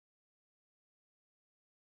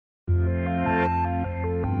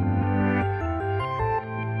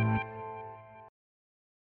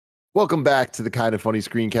Welcome back to the Kind of Funny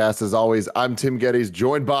Screencast. As always, I'm Tim Geddes,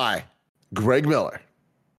 joined by Greg Miller,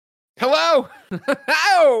 Hello.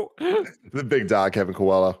 Ow! the Big Dog, Kevin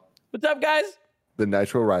Coelho, What's up, guys? the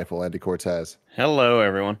Nitro Rifle, Andy Cortez, Hello,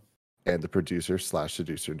 everyone. and the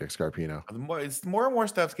producer/seducer, Nick Scarpino. It's more and more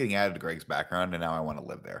stuff's getting added to Greg's background, and now I want to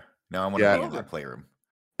live there. Now I want to be in that playroom.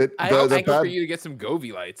 I'm thankful for you to get some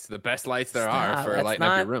Govee lights, the best lights there are for lighting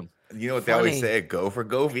up your room. You know what they always say? Go for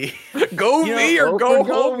Govee. Govee or go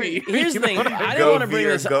homey. Here's the thing. I didn't want to bring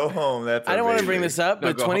this up. Go home. That's I don't want to bring this up, No,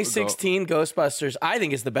 but go 2016 Ghostbusters, I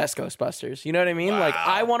think is the best Ghostbusters. You know what I mean? Wow. Like,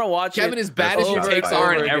 I want to watch Kevin, it. as bad as your over takes and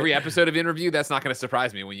are over in every again. episode of Interview, that's not going to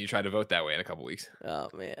surprise me when you try to vote that way in a couple weeks. Oh,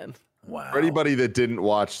 man. Wow. For anybody that didn't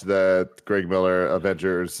watch the Greg Miller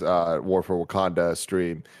Avengers War for Wakanda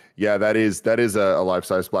stream, yeah, that is a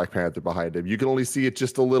life-size Black Panther behind him. You can only see it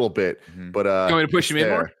just a little bit, but You want me to push him in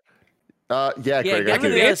more? Yeah, Yeah, Greg, get I him to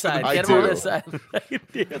do. the other side. I Get him on do. the other side.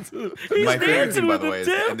 My favorite thing, by the way, is,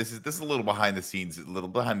 Tim. and this is a little behind the scenes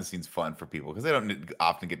fun for people because they don't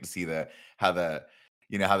often get to see how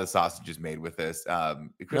the sausage is made with this.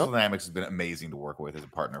 Crystal Dynamics has been amazing to work with as a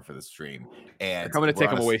partner for the stream, and I'm going to we're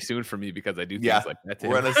take on him a- away soon from me because I do things Yeah, like that too.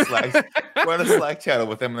 we're on a Slack channel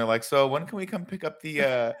with them, and they're like, "So when can we come pick up the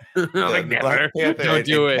I'm like, the never. Black Panther?" Don't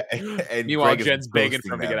do it. And Meanwhile, Greg is Jen's begging ghosting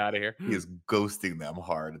for him to them. get out of here. He is ghosting them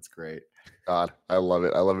hard. It's great. God, I love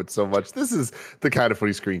it. I love it so much. This is the Kind of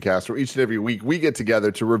Funny Screencast where each and every week we get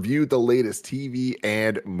together to review the latest TV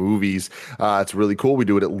and movies. It's really cool. We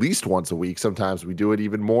do it at least once a week. Sometimes we do it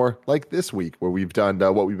even more, like this week where we've done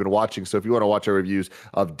what we've been watching. So if you want to watch our reviews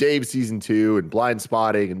of Dave Season 2 and Blind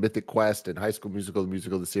Spotting and Mythic Quest and High School Musical, the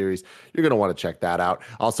musical, the series, you're going to want to check that out.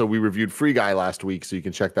 Also, we reviewed Free Guy last week, so you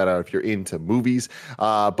can check that out if you're into movies.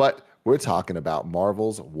 But we're talking about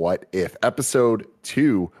Marvel's What If. Episode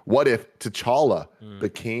 2, What If T'Challa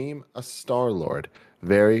became a Star-Lord.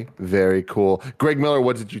 Very, very cool. Greg Miller,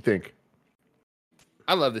 what did you think?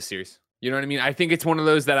 I love this series. You know what I mean? I think it's one of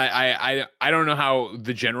those that I don't know how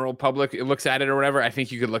the general public looks at it or whatever. I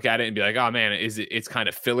think you could look at it and be like, oh man, it's kind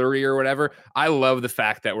of fillery or whatever. I love the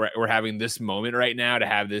fact that we're having this moment right now to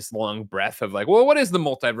have this long breath of like, well, what is the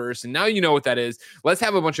multiverse? And now you know what that is. Let's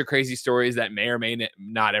have a bunch of crazy stories that may or may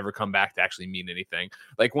not ever come back to actually mean anything.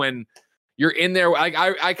 Like when you're in there, like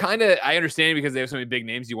I understand because they have so many big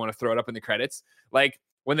names, you want to throw it up in the credits. Like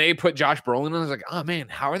when they put Josh Brolin, I was like, oh man,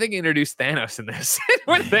 how are they going to introduce Thanos in this?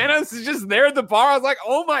 When Thanos is just there at the bar, I was like,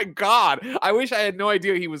 oh my God, I wish I had no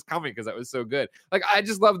idea he was coming because that was so good. Like, I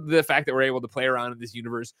just love the fact that we're able to play around in this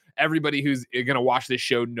universe. Everybody who's going to watch this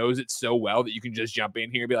show knows it so well that you can just jump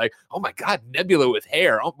in here and be like, oh my God, Nebula with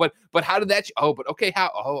hair. Oh, but how did that? But okay,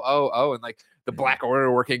 how? Oh. And like the Black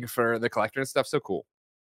Order working for the Collector and stuff. So cool.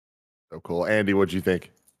 So cool. Andy, what'd you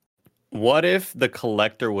think? What if the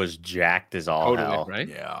Collector was jacked as all hell? Right?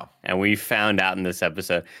 Yeah. And we found out in this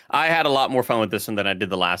episode. I had a lot more fun with this one than I did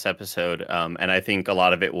the last episode. And I think a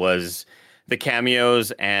lot of it was the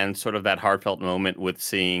cameos and sort of that heartfelt moment with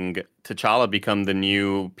seeing T'Challa become the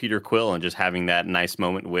new Peter Quill and just having that nice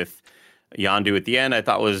moment with Yondu at the end. I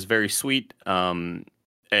thought was very sweet.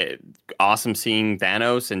 Awesome seeing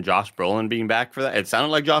Thanos and Josh Brolin being back for that. It sounded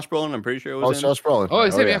like Josh Brolin. I'm pretty sure it was Oh, Josh Brolin. Oh,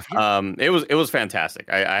 is it? yeah. Yeah. It was fantastic.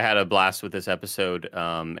 I had a blast with this episode.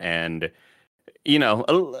 And you know,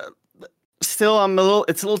 still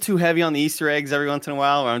it's a little too heavy on the Easter eggs every once in a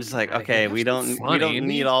while where I'm just like, okay, we don't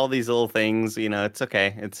need all these little things, you know, it's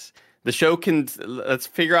okay. It's the show let's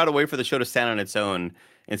figure out a way for the show to stand on its own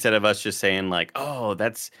instead of us just saying like, oh,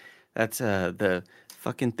 that's the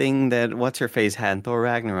fucking thing that what's her face had in Thor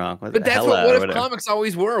Ragnarok. But that's what if comics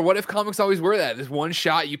always were. What if comics always were that? This one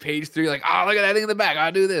shot you page through, like, oh, look at that thing in the back.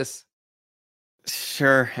 I'll do this.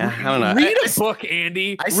 Sure. I don't know. Read a book,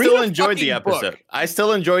 Andy. I still Read a enjoyed the fucking book. episode. I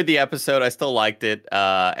still enjoyed the episode. I still liked it.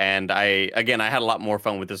 And I had a lot more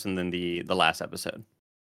fun with this one than the last episode.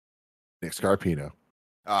 Nick Scarpino.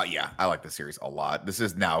 Yeah, I like the series a lot. This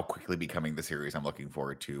is now quickly becoming the series I'm looking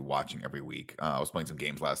forward to watching every week. I was playing some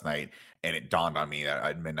games last night, and it dawned on me that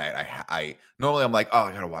at midnight, I normally I'm like, oh,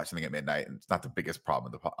 I gotta watch something at midnight, and it's not the biggest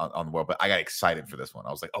problem on the world, but I got excited for this one.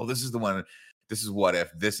 I was like, oh, this is the one. This is What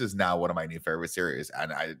If. This is now one of my new favorite series,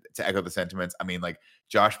 and to echo the sentiments, I mean, like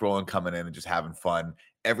Josh Brolin coming in and just having fun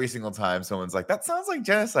every single time. Someone's like, that sounds like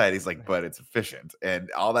genocide. He's like, but it's efficient, and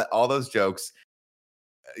all those jokes.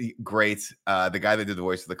 Great. The guy that did the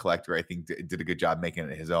voice of the Collector, I think, did a good job making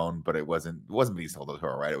it his own, but it wasn't Benicio del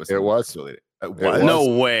Toro, right? It was. Really,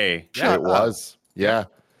 no way. Yeah, it was. Yeah.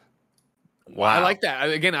 Wow. I like that.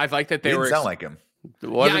 Again, I like that they Didn't were. sound like him. It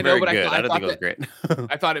wasn't I know, very but good. I I don't think it was thought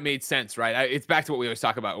great. I thought it made sense, right? It's back to what we always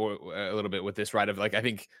talk about a little bit with this, right? Of like, I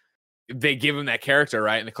think they give him that character,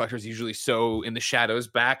 right? And the Collector's usually so in the shadows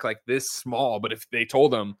back like this small. But if they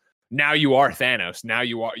told him, now you are Thanos, now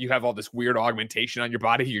you have all this weird augmentation on your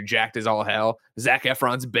body, you're jacked as all hell. Zac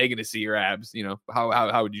Efron's begging to see your abs. You know,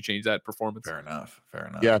 how would you change that performance? Fair enough.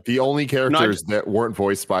 Yeah, the only characters that weren't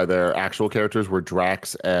voiced by their actual characters were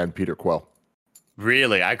Drax and Peter Quill.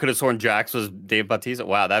 Really? I could have sworn Jax was Dave Bautista.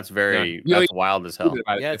 Wow, that's that's wild as hell.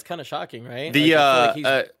 Yeah, it's kind of shocking, right?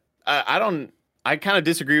 I kind of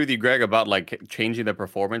disagree with you, Greg, about like changing the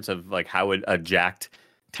performance of like how would a jacked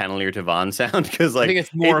Tannelir Tavon sound, because like I think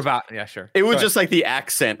it's more about sure. It was just like the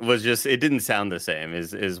accent was just, it didn't sound the same.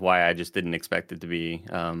 Is why I just didn't expect it to be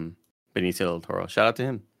Benicio del Toro. Shout out to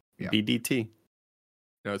him. Yeah. BDT.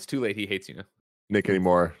 No, it's too late. He hates you now. Nick, any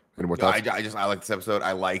more thoughts? I like this episode.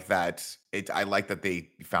 I like that they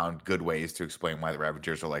found good ways to explain why the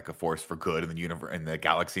Ravagers are like a force for good in the universe, in the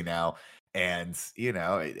galaxy now. And you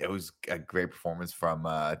know, it was a great performance from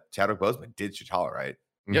Chadwick Boseman. Did T'Challa, right?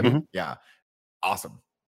 Yep. Mm-hmm. Yeah. Awesome.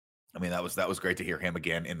 I mean, that was great to hear him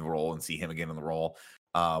again in the role and see him again in the role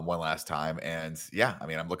one last time. And yeah, I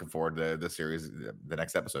mean, I'm looking forward to the series, the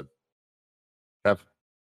next episode. Yep.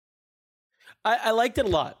 I liked it a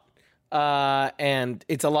lot. And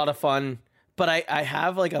it's a lot of fun, but I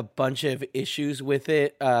have like a bunch of issues with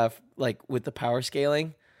it, like with the power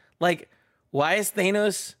scaling. Like, why is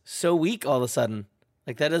Thanos so weak all of a sudden?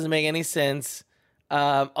 Like, that doesn't make any sense.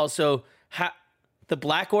 Also, the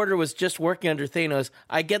Black Order was just working under Thanos.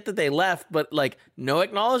 I get that they left, but like, no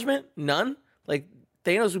acknowledgement, none. Like,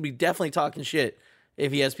 Thanos would be definitely talking shit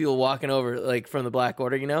if he has people walking over like from the Black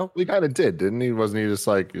Order, you know? He kind of did, didn't he? Wasn't he just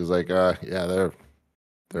like, he was like, yeah,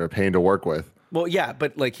 they're a pain to work with. Well, yeah,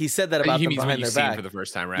 but like he said that about them behind their back for the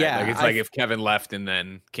first time, right? Yeah, like it's like if Kevin left and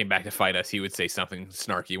then came back to fight us, he would say something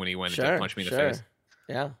snarky when he went to punch me in the face.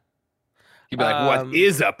 Yeah, he'd be like, "What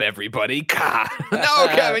is up, everybody?" No,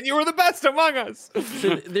 Kevin, you were the best among us.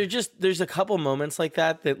 So there's a couple moments like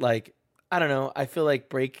that like, I don't know. I feel like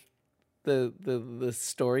break the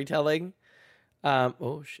storytelling.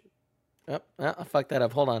 Oh shit. Oh, I fucked that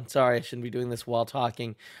up. Hold on. Sorry, I shouldn't be doing this while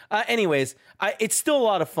talking. Anyways, it's still a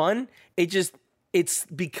lot of fun. It's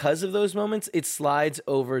because of those moments, it slides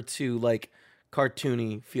over to like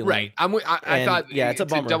cartoony feeling. Right. I thought, it's a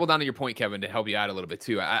bummer. To double down on your point, Kevin, to help you out a little bit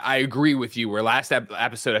too. I agree with you. Where last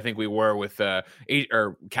episode, I think we were with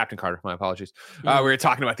or Captain Carter. My apologies. We were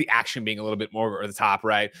talking about the action being a little bit more over the top,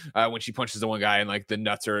 right? When she punches the one guy and like the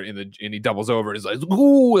nuts are and he doubles over, it's like,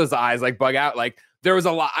 ooh, his eyes like bug out. Like, there was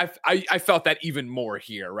a lot. I felt that even more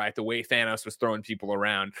here, right? The way Thanos was throwing people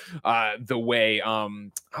around, the way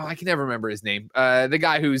I can never remember his name. The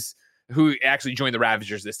guy who actually joined the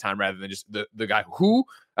Ravagers this time rather than just the guy who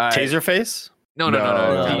Taserface. No.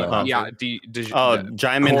 Jaimin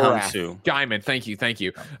Hansu. Jaimin, thank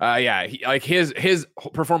you. Yeah, his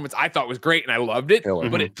performance I thought was great and I loved it,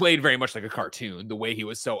 but it played very much like a cartoon. The way he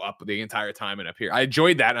was so up the entire time and up here, I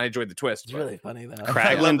enjoyed that and I enjoyed the twist. It's really funny though.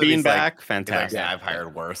 Kraglin being back, fantastic. Like, yeah, I've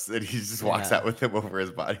hired worse. And he just walks out with him over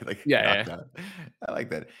his body. Like, yeah. I like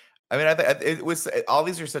that. I mean, I think it was all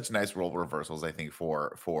these are such nice role reversals. I think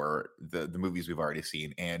for the movies we've already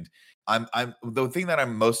seen, and I'm the thing that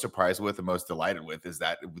I'm most surprised with and most delighted with is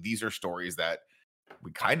that these are stories that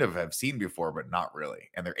we kind of have seen before, but not really,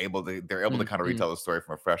 and they're able to kind of retell the story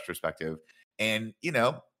from a fresh perspective. And you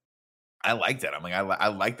know, I liked it. I mean, I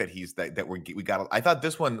like that we got. I thought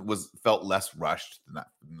this one felt less rushed than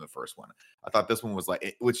the first one. I thought this one was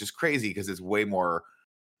like, which is crazy because it's way more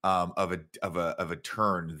of a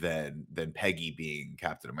turn than Peggy being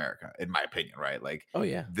Captain America, in my opinion, right? Like, oh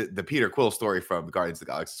yeah, the Peter Quill story from Guardians of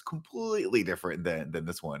the Galaxy is completely different than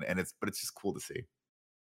this one, and it's just cool to see.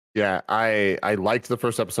 Yeah, I liked the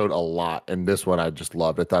first episode a lot, and this one I just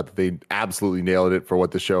loved. I thought that they absolutely nailed it for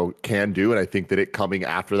what the show can do, and I think that it coming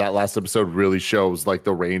after that last episode really shows like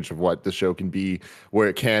the range of what the show can be, where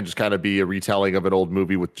it can just kind of be a retelling of an old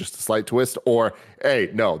movie with just a slight twist, or hey,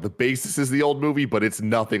 no, the basis is the old movie, but it's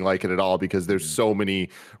nothing like it at all because there's so many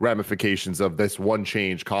ramifications of this one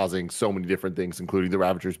change causing so many different things, including the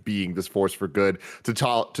Ravagers being this force for good.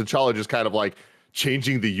 T'Challa just kind of like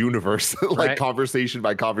changing the universe, like right. Conversation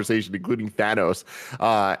by conversation, including Thanos.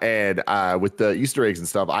 And with the Easter eggs and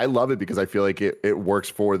stuff, I love it because I feel like it works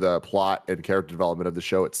for the plot and character development of the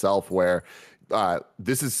show itself, where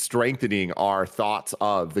this is strengthening our thoughts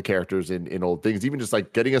of the characters in old things, even just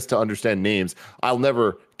like getting us to understand names. I'll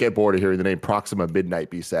never get bored of hearing the name Proxima Midnight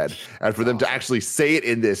be said. And for them to actually say it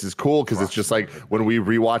in this is cool because it's just like when we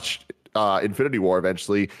rewatch Infinity War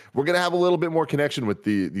eventually, we're gonna have a little bit more connection with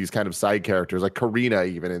these kind of side characters, like Karina,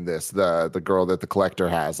 even in this, the girl that the Collector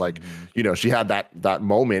has. Like, you know, she had that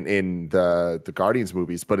moment in the Guardians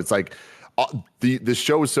movies, but it's like the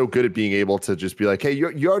show is so good at being able to just be like, hey,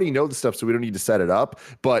 you already know the stuff, so we don't need to set it up,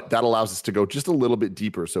 but that allows us to go just a little bit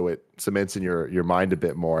deeper, so it cements in your mind a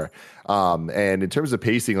bit more. And in terms of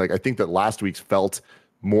pacing, like I think that last week's felt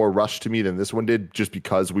more rushed to me than this one did, just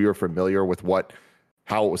because we were familiar with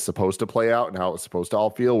how it was supposed to play out and how it was supposed to all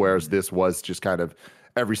feel, whereas this was just kind of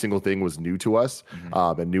every single thing was new to us,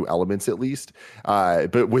 and new elements at least.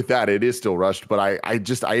 But with that, it is still rushed. But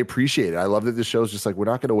I appreciate it. I love that this show's just like, we're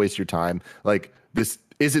not going to waste your time. Like, this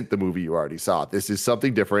isn't the movie you already saw. This is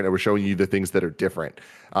something different, and we're showing you the things that are different.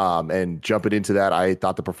 And jumping into that, I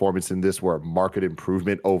thought the performance in this were a marked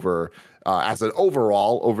improvement over as an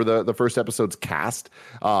overall over the first episode's cast.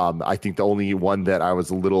 I think the only one that I was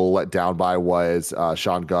a little let down by was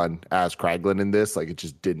Sean Gunn as Kraglin in this. Like, it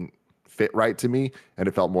just didn't fit right to me, and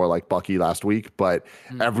it felt more like Bucky last week. But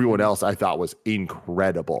everyone else I thought was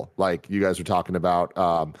incredible. Like you guys were talking about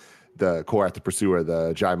the Korath the Pursuer,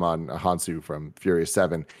 the Jaimon Hansu from Furious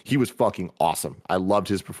 7. He was fucking awesome. I loved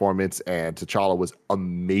his performance, and T'Challa was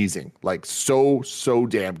amazing. Like so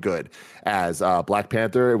damn good as Black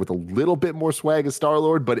Panther, with a little bit more swag as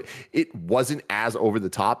Star-Lord, but it wasn't as over the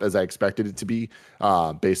top as I expected it to be,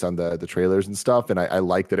 based on the trailers and stuff. And I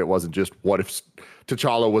like that it wasn't just what if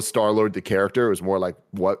T'Challa was Star-Lord the character. It was more like,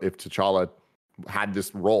 what if T'Challa had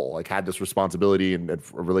this role, like had this responsibility and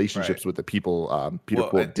relationships with the people Peter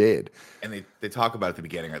Quill did. And they talk about at the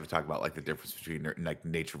beginning, right? They talk about like the difference between like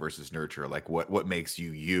nature versus nurture, like what makes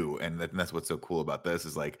you. And that's what's so cool about this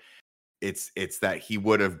is like, it's that he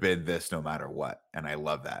would have been this no matter what. And I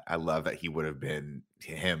love that. I love that he would have been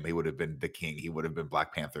him. He would have been the king. He would have been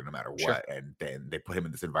Black Panther no matter what. Sure. And then they put him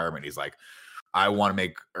in this environment. He's like, I want to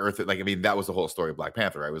make Earth, like, I mean, that was the whole story of Black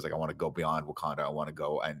Panther. I was like, I want to go beyond Wakanda. I want to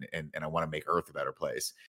go and I want to make Earth a better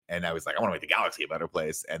place. And I was like, I want to make the galaxy a better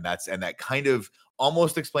place. And that kind of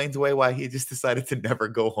almost explains away why he just decided to never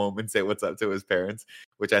go home and say what's up to his parents,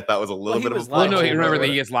 which I thought was a little bit of a no, remember that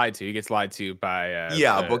he gets lied to. He gets lied to by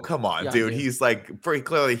but come on, dude. He's like, very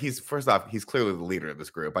clearly, he's clearly the leader of this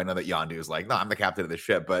group. I know that Yondu is like, no, I'm the captain of the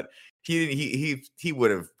ship, but he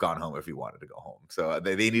would have gone home if he wanted to go home. So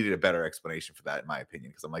they needed a better explanation for that, in my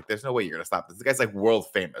opinion, because I'm like, there's no way you're gonna stop this. The guy's like world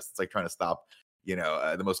famous. It's like trying to stop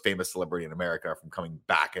the most famous celebrity in America from coming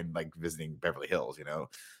back and like visiting Beverly Hills.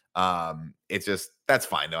 It's just, that's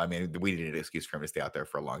fine though. I mean, we needed an excuse for him to stay out there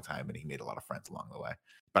for a long time, and he made a lot of friends along the way.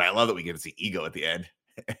 But I love that we get to see Ego at the end.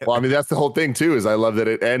 Well, I mean, that's the whole thing too, is I love that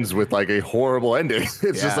it ends with like a horrible ending.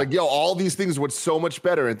 It's just like, all these things were so much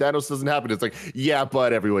better, and Thanos doesn't happen. It's like, yeah,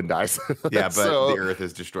 but everyone dies. Yeah, but the Earth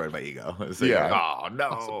is destroyed by Ego. So oh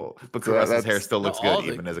no. But Caress's hair still looks good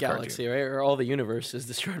even as a galaxy, cartoon. right? Or all the universe is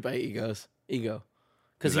destroyed by Ego.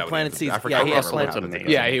 Because he planted seeds.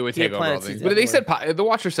 He would take over all things. But they said, the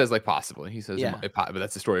Watcher says like possibly. He says, but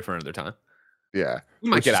that's a story for another time. Yeah. We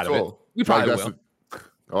might get out of it. We probably will.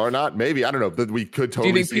 Or not, maybe. I don't know. But we could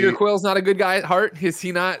totally. Do you think Peter Quill's not a good guy at heart? Is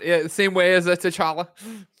he not the same way as T'Challa?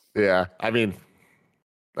 Yeah, I mean,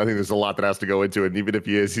 I think there's a lot that has to go into it. And even if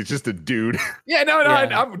he is, he's just a dude. Yeah, no,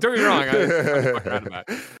 don't get me wrong. I'm fucking around about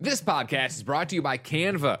it. This podcast is brought to you by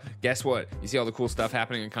Canva. Guess what? You see all the cool stuff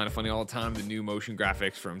happening and Kind of Funny all the time. The new motion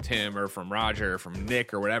graphics from Tim or from Roger or from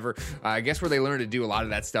Nick or whatever. Guess where they learned to do a lot of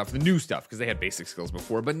that stuff? The new stuff, because they had basic skills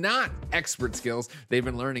before, but not expert skills. They've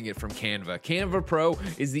been learning it from Canva. Canva Pro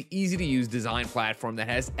is the easy-to-use design platform that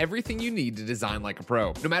has everything you need to design like a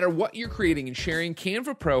pro. No matter what you're creating and sharing,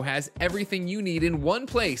 Canva Pro has everything you need in one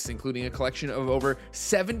place, including a collection of over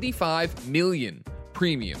 75 million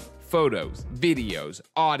premium photos, videos,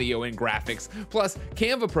 audio, and graphics. Plus,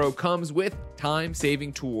 Canva Pro comes with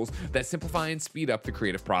time-saving tools that simplify and speed up the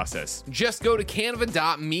creative process. Just go to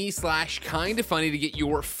canva.me/kindafunny to get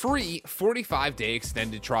your free 45-day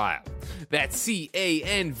extended trial. That's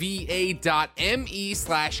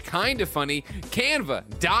canva.me/kindafunny,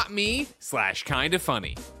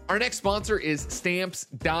 canva.me/kindafunny. Our next sponsor is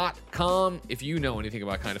Stamps.com. If you know anything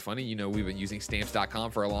about Kind of Funny, you know we've been using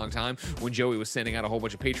Stamps.com for a long time. When Joey was sending out a whole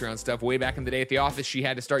bunch of Patreon stuff way back in the day at the office, she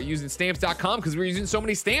had to start using Stamps.com because we were using so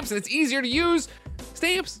many stamps and it's easier to use.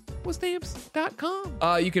 Stamps was Stamps.com.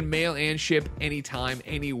 You can mail and ship anytime,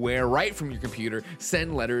 anywhere, right from your computer,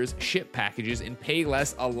 send letters, ship packages, and pay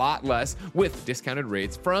less, a lot less, with discounted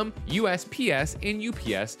rates from USPS and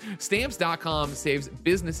UPS. Stamps.com saves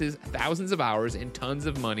businesses thousands of hours and tons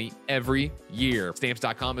of money every year.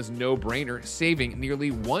 Stamps.com is no-brainer, saving nearly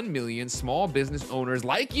 1 million small business owners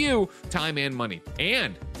like you time and money.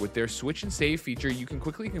 And With their switch and save feature, you can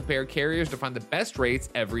quickly compare carriers to find the best rates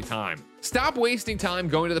every time. Stop wasting time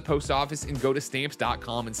going to the post office and go to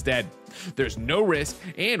stamps.com instead. There's no risk,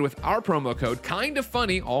 and with our promo code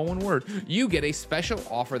KINDAFUNNY, all one word, you get a special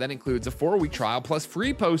offer that includes a 4-week trial plus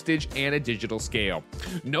free postage and a digital scale.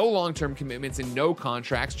 No long-term commitments and no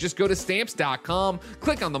contracts. Just go to stamps.com,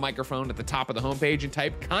 click on the microphone at the top of the homepage and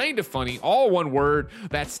type KINDAFUNNY, all one word.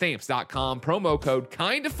 That's stamps.com, promo code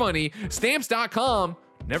KINDAFUNNY, stamps.com.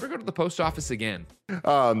 Never go to the post office again.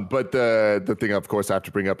 But the thing, of course, I have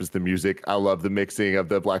to bring up is the music. I love the mixing of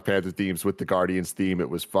the Black Panther themes with the Guardians theme. It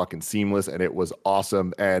was fucking seamless and it was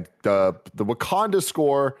awesome. And the Wakanda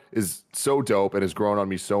score is so dope and has grown on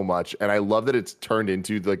me so much. And I love that it's turned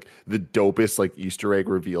into like the dopest like Easter egg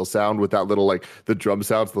reveal sound with that little like the drum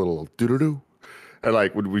sounds, the little doo-doo-doo. And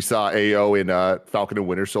like when we saw AO in Falcon and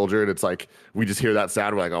Winter Soldier, and it's like we just hear that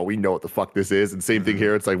sound, we're like, oh, we know what the fuck this is. And same thing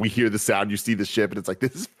here. It's like we hear the sound, you see the ship, and it's like,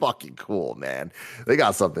 this is fucking cool, man. They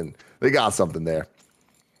got something. They got something there.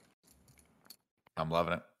 I'm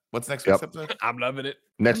loving it. What's next week's episode? I'm loving it.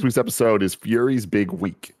 Next week's episode is Fury's Big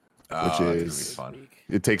Week, which is fun.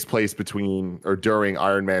 It takes place between or during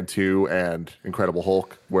Iron Man 2 and Incredible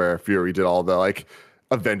Hulk, where Fury did all the like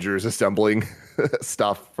Avengers assembling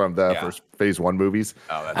stuff from the first Phase 1 movies,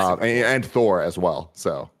 and Thor as well.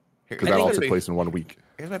 So because that all took place in 1 week.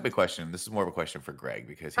 Here's my big question. This is more of a question for Greg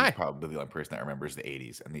because he's probably the only person that remembers the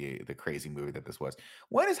 80s and the crazy movie that this was.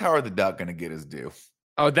 When is Howard the Duck going to get his due?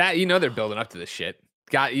 Oh, that they're building up to this shit.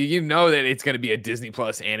 You know that it's going to be a Disney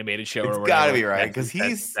Plus animated show. It's got to be right because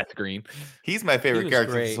that's Green. He's my favorite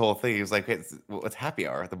character. This whole thing. He was like, "It's happy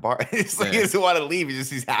hour at the bar." It's like he doesn't want to leave.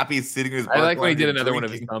 He's happy sitting in his bar. I like when he did another one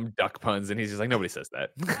of his duck puns, and he's just like, nobody says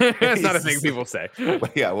that. It's not a thing people say.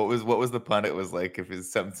 Yeah, what was the pun? It was like if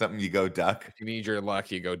it's something you go duck. If you need your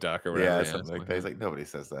luck, you go duck or whatever. Yeah, something like that. He's like, nobody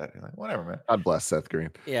says that. He's like, whatever, man. God bless Seth Green.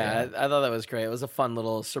 Yeah, I thought that was great. It was a fun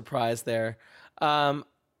little surprise there. I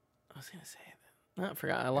was gonna say. I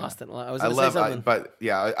forgot. I lost it. I love, but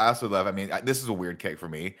yeah, I also love. I mean, this is a weird kick for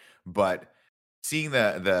me, but seeing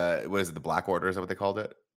the what is it? The Black Order, is that what they called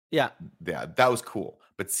it? Yeah, that was cool.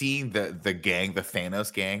 But seeing the gang, the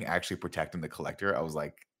Thanos gang, actually protecting the Collector, I was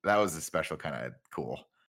like, that was a special kind of cool.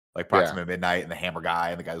 Like Proxima Midnight and the Hammer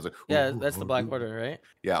guy and the guy was like, that's the Black Order, right?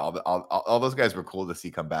 Yeah, all those guys were cool to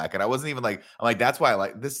see come back, and I wasn't even like, I'm like, that's why I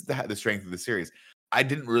like this. Is the strength of the series. I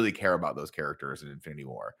didn't really care about those characters in Infinity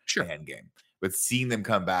War and Endgame. But seeing them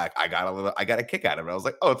come back, I got a kick out of it. I was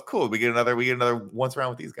like, oh, it's cool. We get another once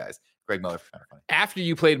around with these guys. Greg Miller, kind of funny. After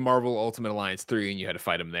you played Marvel Ultimate Alliance 3 and you had to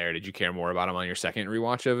fight him there, did you care more about him on your second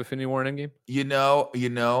rewatch of Infinity War and Endgame? You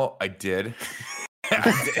know, I did.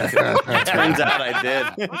 It turns out I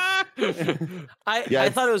did. I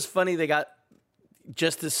thought it was funny they got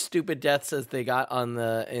just as stupid deaths as they got in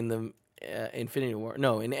the Infinity War.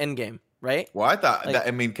 No, in Endgame. Right. Well, I thought that.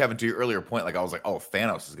 I mean, Kevin, to your earlier point, like I was like, "Oh,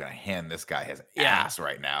 Thanos is going to hand this guy his ass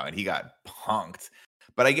right now," and he got punked.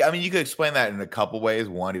 But I mean, you could explain that in a couple ways.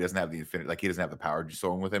 One, he doesn't have the infinite, like he doesn't have the power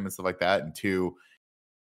sword with him and stuff like that. And two,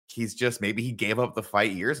 he's just maybe he gave up the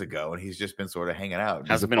fight years ago, and he's just been sort of hanging out.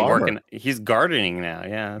 Hasn't been working. He's gardening now.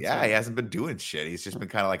 Yeah. Yeah, he hasn't been doing shit. He's just been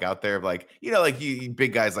kind of like out there, like like you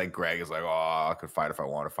big guys like Greg is like, "Oh, I could fight if I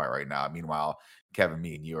want to fight right now." Meanwhile, Kevin,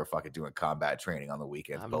 me and you are fucking doing combat training on the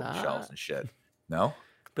weekends, building shelves and shit. No?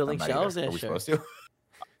 Building shelves and shit. Are we supposed to?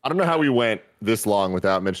 I don't know how we went this long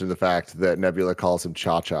without mentioning the fact that Nebula calls him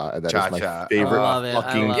Cha-Cha, and that is my favorite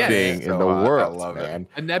fucking thing in the world, man.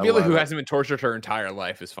 And Nebula, who hasn't been tortured her entire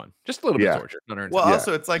life, is fun. Just a little bit of torture. Not her well,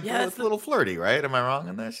 also, it's like it's a little flirty, right? Am I wrong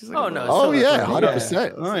in that? She's like, oh, no. Oh, yeah,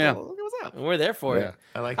 100%. Oh, yeah. We're there for it.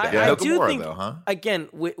 I like that. I do think, though, again,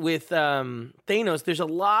 with Thanos, there's a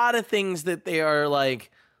lot of things that they are like,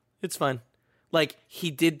 it's fun. Like, he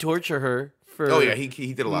did torture her for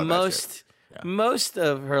he did a lot of that shit. Most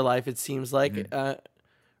of her life, it seems like,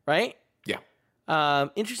 right? Yeah.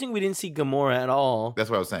 Interesting we didn't see Gamora at all. That's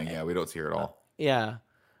what I was saying. Yeah, we don't see her at all. Yeah.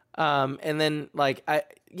 And then, like, so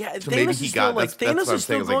Thanos is still, like, Thanos is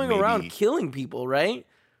still going around killing people, right?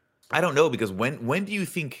 I don't know, because when do you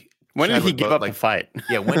think... When did he give up the fight?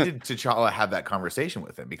 Yeah, when did T'Challa have that conversation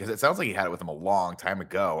with him? Because it sounds like he had it with him a long time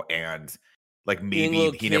ago, and like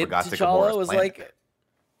maybe he never got to Gamora's planet. Like,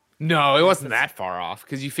 no, it wasn't that far off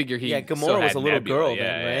because you figure Gamora was a little Nebula, girl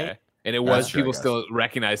then, right? And it was people still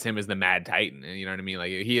recognized him as the Mad Titan, and you know what I mean.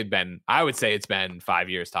 Like he had been, I would say it's been 5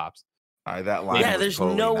 years tops. That line, there's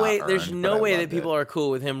no way that people are cool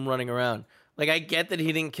with him running around. Like I get that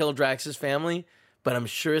he didn't kill Drax's family, but I'm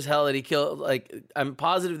sure as hell that he killed. Like I'm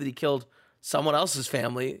positive that he killed someone else's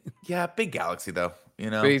family. Yeah, big galaxy though. You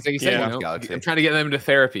know, But he's like you said, Yeah. you know, Galaxy. I'm trying to get them to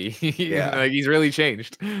therapy. Yeah. Like he's really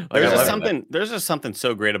changed. Like, I There's love just it. something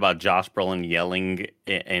so great about Josh Brolin yelling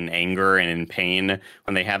in anger and in pain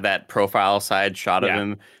when they have that profile side shot of Yeah.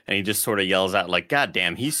 him, and he just sort of yells out like, "God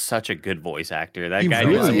damn, he's such a good voice actor. That He guy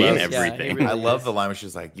really is in is. Yeah, he everything." really I love is. the line where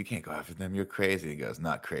she's like, "You can't go after them. You're crazy." He goes,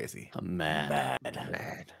 "Not crazy." I'm mad.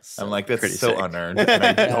 I'm like, that's pretty so sick. unearned. And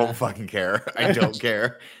I don't fucking care. I don't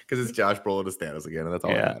care because it's Josh Brolin to Stannis again, and that's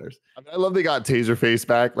all Yeah. that matters. I mean, I love they got Taserface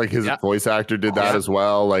back. Like his Yeah. voice actor did that Yeah. as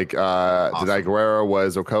well. Like Awesome. Denai Guerrera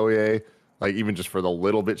was Okoye. Like even just for the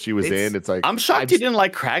little bit she was It's- in, it's like I'm shocked you didn't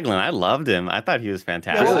like Kraglin. I loved him. I thought he was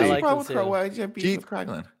fantastic. Really? What's I the like problem him with too. Why did you have beef He- with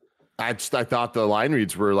Kraglin? I thought the line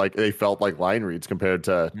reads were like they felt like line reads compared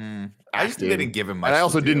to I just acting. didn't give him much. And I to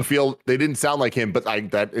also do. didn't feel they didn't sound like him, but like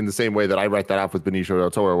that in the same way that I write that off with Benicio del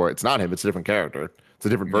Toro, where it's not him, it's a different character. It's a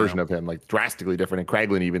different version of him, like drastically different. And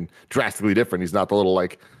Kraglin even drastically different. He's not the little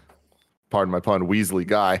like, pardon my pun, Weasley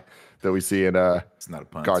guy that we see in It's not a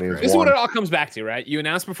pun. Guardians It's This great. is what One. it all comes back to, right? You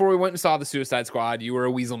announced before we went and saw the Suicide Squad, you were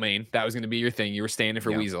a Weasel main. That was going to be your thing. You were standing for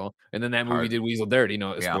Yeah. Weasel, and then that movie Hard. did Weasel dirty.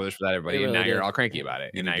 No Yeah. spoilers for that, everybody. It And now really you're did. all cranky about it.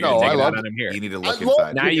 And now No, you're going to I take it love out on him here. You need to I look love-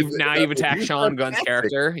 inside. Now you've He's attacked Sean Gunn's fantastic.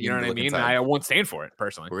 character. You You know need what to I look mean? inside. I won't stand for it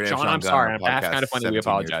personally. We're gonna have Sean, I'm Gunn sorry. on the That's podcast kind of funny. We 17 years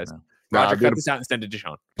apologize. from Nah, Roger, dude, cut this out and send it to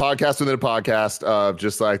Sean. podcast within a podcast of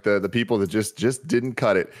just like the people that just didn't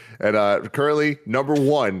cut it. And currently number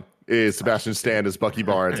one is Sebastian Stan as Bucky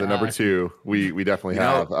Barnes, and number two we definitely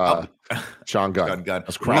now. have Sean Gunn. Gun.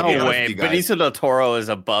 That's I'll crap. be No honest way. with you guys. Benicio del Toro is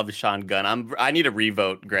above Sean Gunn. I need a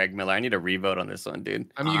revote, Greg Miller. I need a revote on this one,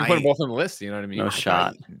 dude. I mean, you can put them both on the list. You know what I mean? No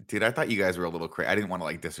shot. Dude, I thought you guys were a little crazy. I didn't want to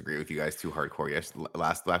like disagree with you guys too hardcore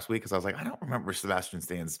last week because I was like, I don't remember Sebastian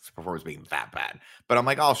Stan's performance being that bad. But I'm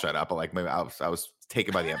like, I'll shut up. Like maybe I was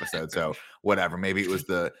taken by the episode, so whatever. Maybe it was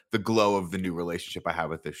the glow of the new relationship I have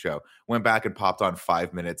with this show. Went back and popped on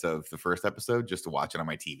 5 minutes of the first episode just to watch it on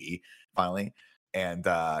my TV finally. And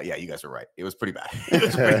yeah, you guys are right. It was pretty bad. It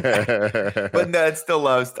was pretty bad. But no, it still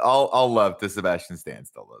loves. I'll love the Sebastian Stan.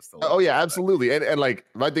 Still loves. Oh yeah, absolutely. And like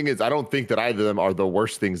my thing is, I don't think that either of them are the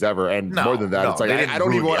worst things ever. And No, more than that, no, it's like they I didn't don't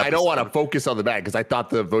ruin even the want. I don't want to episode. focus on the bad because I thought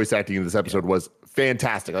the voice acting in this episode was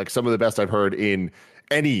fantastic. Like some of the best I've heard in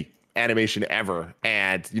any animation ever.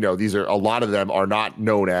 And you know, these are a lot of them are not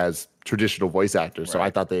known as traditional voice actors. So I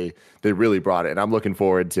thought they really brought it, and I'm looking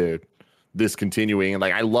forward to this continuing. And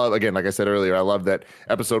like I love, again, like I said earlier, I love that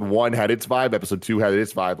episode 1 had its vibe, episode 2 had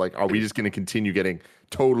its vibe. Like, are we just going to continue getting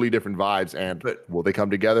totally different vibes, and will they come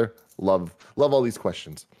together? Love all these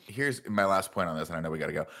questions. Here's my last point on this, and I know we got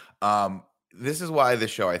to go. This is why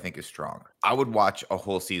this show I think is strong. I would watch a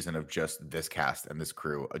whole season of just this cast and this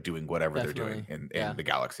crew doing whatever they're doing in the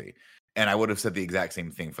galaxy. And I would have said the exact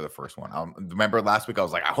same thing for the first one. Remember last week I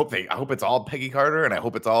was like, I hope it's all Peggy Carter, and I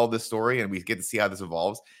hope it's all this story, and we get to see how this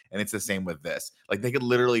evolves. And it's the same with this. Like they could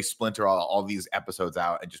literally splinter all these episodes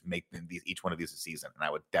out and just make each one of these a season, and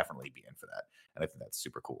I would definitely be in for that. And I think that's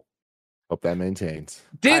super cool. Hope that maintains.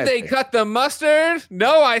 Did they cut the mustard?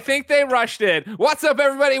 No, I think they rushed it. What's up,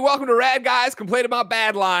 everybody? Welcome to Rad Guys Complain About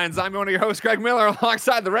Bad Lines. I'm one of your hosts, Greg Miller,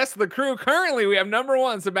 alongside the rest of the crew. Currently, we have number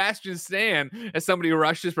 1, Sebastian Stan, as somebody who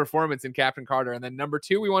rushed his performance in Captain Carter. And then number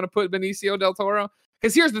 2, we want to put Benicio del Toro.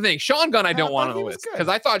 Because here's the thing, Sean Gunn I don't want on the list because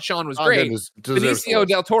I thought Sean was great. Benicio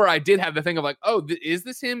del Toro, I did have the thing of like, oh, is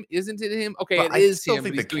this him? Isn't it him? Okay, But it is I still him.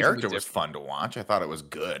 think but the he's doing character something was different. fun to watch. I thought it was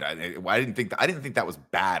good. I didn't think that was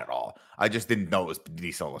bad at all. I just didn't know it was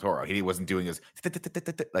Benicio del Toro. He wasn't doing his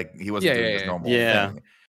like he wasn't doing his normal thing.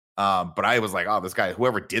 But I was like, oh, this guy,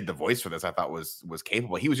 whoever did the voice for this, I thought was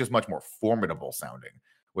capable. He was just much more formidable sounding,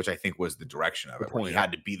 which I think was the direction of it. Where he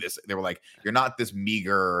had to be this. They were like, you're not this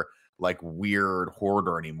meager, like weird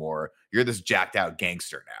hoarder anymore. You're this jacked out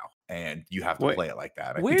gangster now, and you have to play it like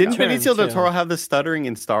that. Weird Didn't turn, Benicio del too. Toro have the stuttering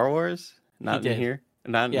in Star Wars? Not in did. here.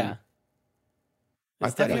 Not Yeah. I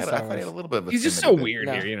It's thought he definitely had Star a Wars. little bit of a He's just thing so that he did. weird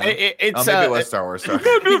No. here, you know. It's Maybe it was Star Wars. Sorry.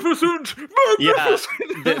 Magnificent. Yeah,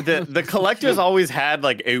 the collector's always had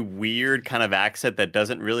like a weird kind of accent that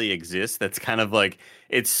doesn't really exist. That's kind of like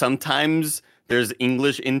it's sometimes there's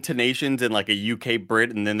English intonations and like a UK Brit,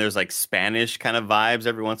 and then there's like Spanish kind of vibes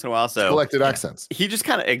every once in a while. So Collected accents. he just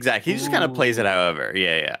kind of He just kind of plays it however.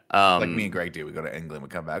 Yeah. Like me and Greg do. We go to England. We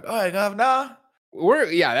come back. Oh, governor.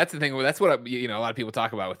 That's the thing. That's what a lot of people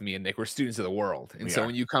talk about with me and Nick. We're students of the world, and so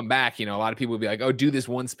when you come back, a lot of people will be like, "Oh, do this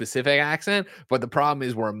one specific accent." But the problem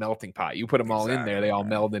is we're a melting pot. You put them all in there, they all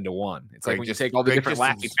meld into one. It's Greg like when just- you take all the Greg different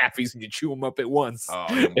just- Laffy Taffies and you chew them up at once, Oh,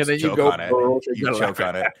 and then you choke go, on it. You You choke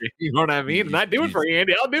on it. You know what I mean? You- Not do it you- for you,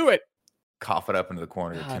 Andy. I'll do it. Cough it up into the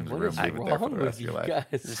corner of God, Tim's what room. is Leave it there for wrong the rest with of your you life.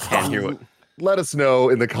 guys? Just can't hear what let us know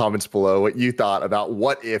in the comments below what you thought about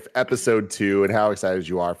What If Episode 2 and how excited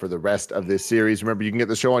you are for the rest of this series. Remember, you can get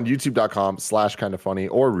the show on youtube.com/kindafunny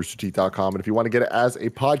or roosterteeth.com. And if you want to get it as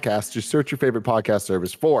a podcast, just search your favorite podcast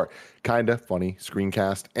service for Kinda Funny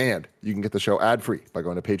Screencast. And you can get the show ad-free by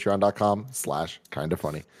going to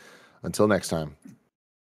patreon.com/kindafunny. Until next time.